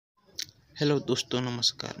Hello दोस्तों,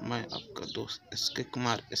 नमस्कार। मैं आपका दोस्त एसके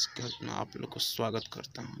कुमार एसके हेल्थ में आप लोग को स्वागत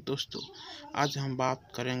करता हूं। दोस्तों, आज हम बात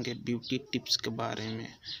करेंगे ब्यूटी टिप्स के बारे में।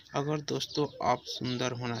 अगर दोस्तों आप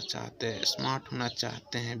सुंदर होना चाहते हैं, स्मार्ट होना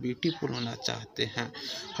चाहते हैं, ब्यूटीफुल होना चाहते हैं,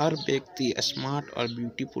 हर व्यक्ति स्मार्ट और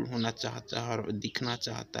ब्यूटीफुल होना चाहता है और दिखना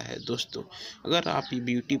चाहता है। दोस्तों, अगर आप ये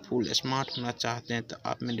ब्यूटीफुल स्मार्ट होना चाहते हैं तो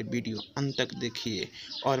आप मेरे वीडियो अंत तक देखिए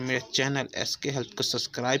और मेरे चैनल एसके हेल्थ को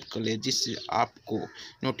सब्सक्राइब कर ले, जिससे आपको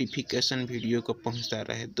नोटिफिकेशन वीडियो को पहुंचता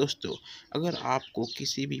रहे। दोस्तों, अगर आपको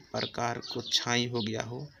किसी भी प्रकार को छाई हो गया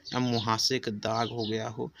हो या मुहासे का दाग हो गया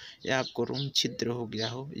हो या आपको रोम छिद्र हो गया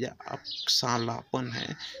हो या आप सांवलापन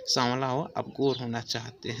है, सांवला हो, आप गोर होना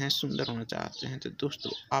चाहते हैं, सुंदर होना चाहते हैं, तो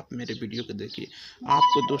दोस्तों आप मेरे वीडियो को देखिए।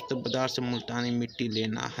 आपको दोस्तों बाजार से मुल्तानी मिट्टी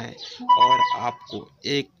लेना है और आपको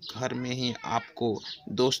एक घर में ही आपको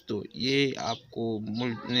दोस्तों ये आपको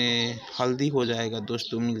हल्दी हो जाएगा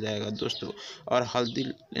दोस्तों, मिल जाएगा दोस्तों। और हल्दी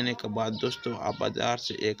लेने के बाद दोस्तों आप बाज़ार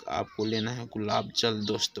से एक आपको लेना है गुलाब जल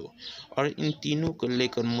दोस्तों। और इन तीनों को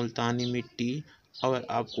लेकर मुल्तानी मिट्टी और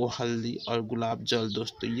आपको हल्दी और गुलाब जल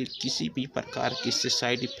दोस्तों, ये किसी भी प्रकार की इससे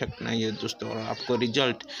साइड इफ़ेक्ट नहीं है दोस्तों, और आपको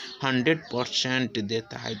रिजल्ट 100%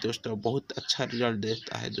 देता है दोस्तों, बहुत अच्छा रिजल्ट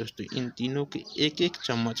देता है दोस्तों। इन तीनों के एक एक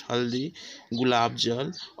चम्मच हल्दी, गुलाब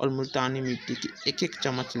जल और मुल्तानी मिट्टी की एक एक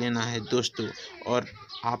चम्मच लेना है दोस्तों, और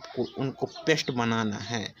आपको उनको पेस्ट बनाना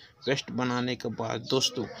है। पेस्ट बनाने के बाद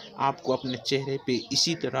दोस्तों आपको अपने चेहरे पे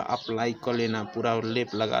इसी तरह अप्लाई कर लेना, पूरा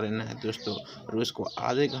लेप लगा लेना है दोस्तों, और उसको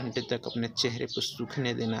आधे घंटे तक अपने चेहरे को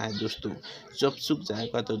सूखने देना है दोस्तों। जब सूख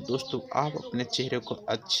जाएगा तो दोस्तों आप अपने चेहरे को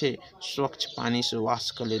अच्छे स्वच्छ पानी से वॉश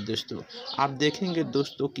कर ले दोस्तों। आप देखेंगे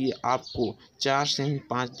दोस्तों कि आपको 4 से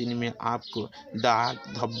 5 दिन में आपको दाग,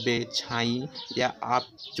 धब्बे, छाई या आप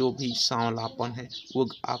जो भी सांवलापन है वो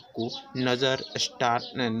आपको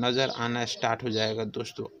नज़र आना स्टार्ट हो जाएगा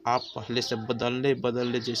दोस्तों। आप पहले से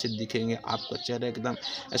बदलने जैसे दिखेंगे, आपका चेहरा एकदम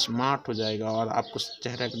स्मार्ट हो जाएगा और आपको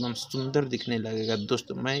चेहरा एकदम सुंदर दिखने लगेगा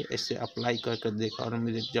दोस्तों। मैं ऐसे अप्लाई कर देखा और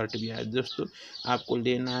मुझे रिजल्ट भी आया दोस्तों। आपको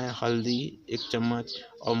लेना है हल्दी 1 चम्मच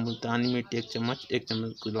और मुल्तानी मिट्टी 1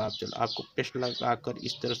 चम्मच गुलाब जल। आपको पेस्ट लगाकर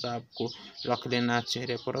इस तरह से आपको रख लेना है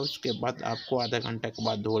चेहरे पर, और उसके बाद आपको आधा घंटा के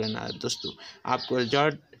बाद धो लेना है दोस्तों। आपको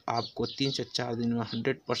रिजल्ट आपको 3 से 4 दिन में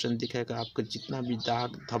 100% दिखेगा। आपको जितना भी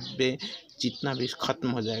दाग, धब्बे जितना भी ख़त्म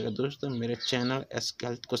हो जाएगा दोस्तों। मेरे चैनल एसके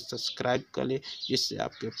हेल्थ को सब्सक्राइब कर ले, जिससे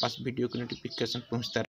आपके पास वीडियो की नोटिफिकेशन पहुंचता रहे।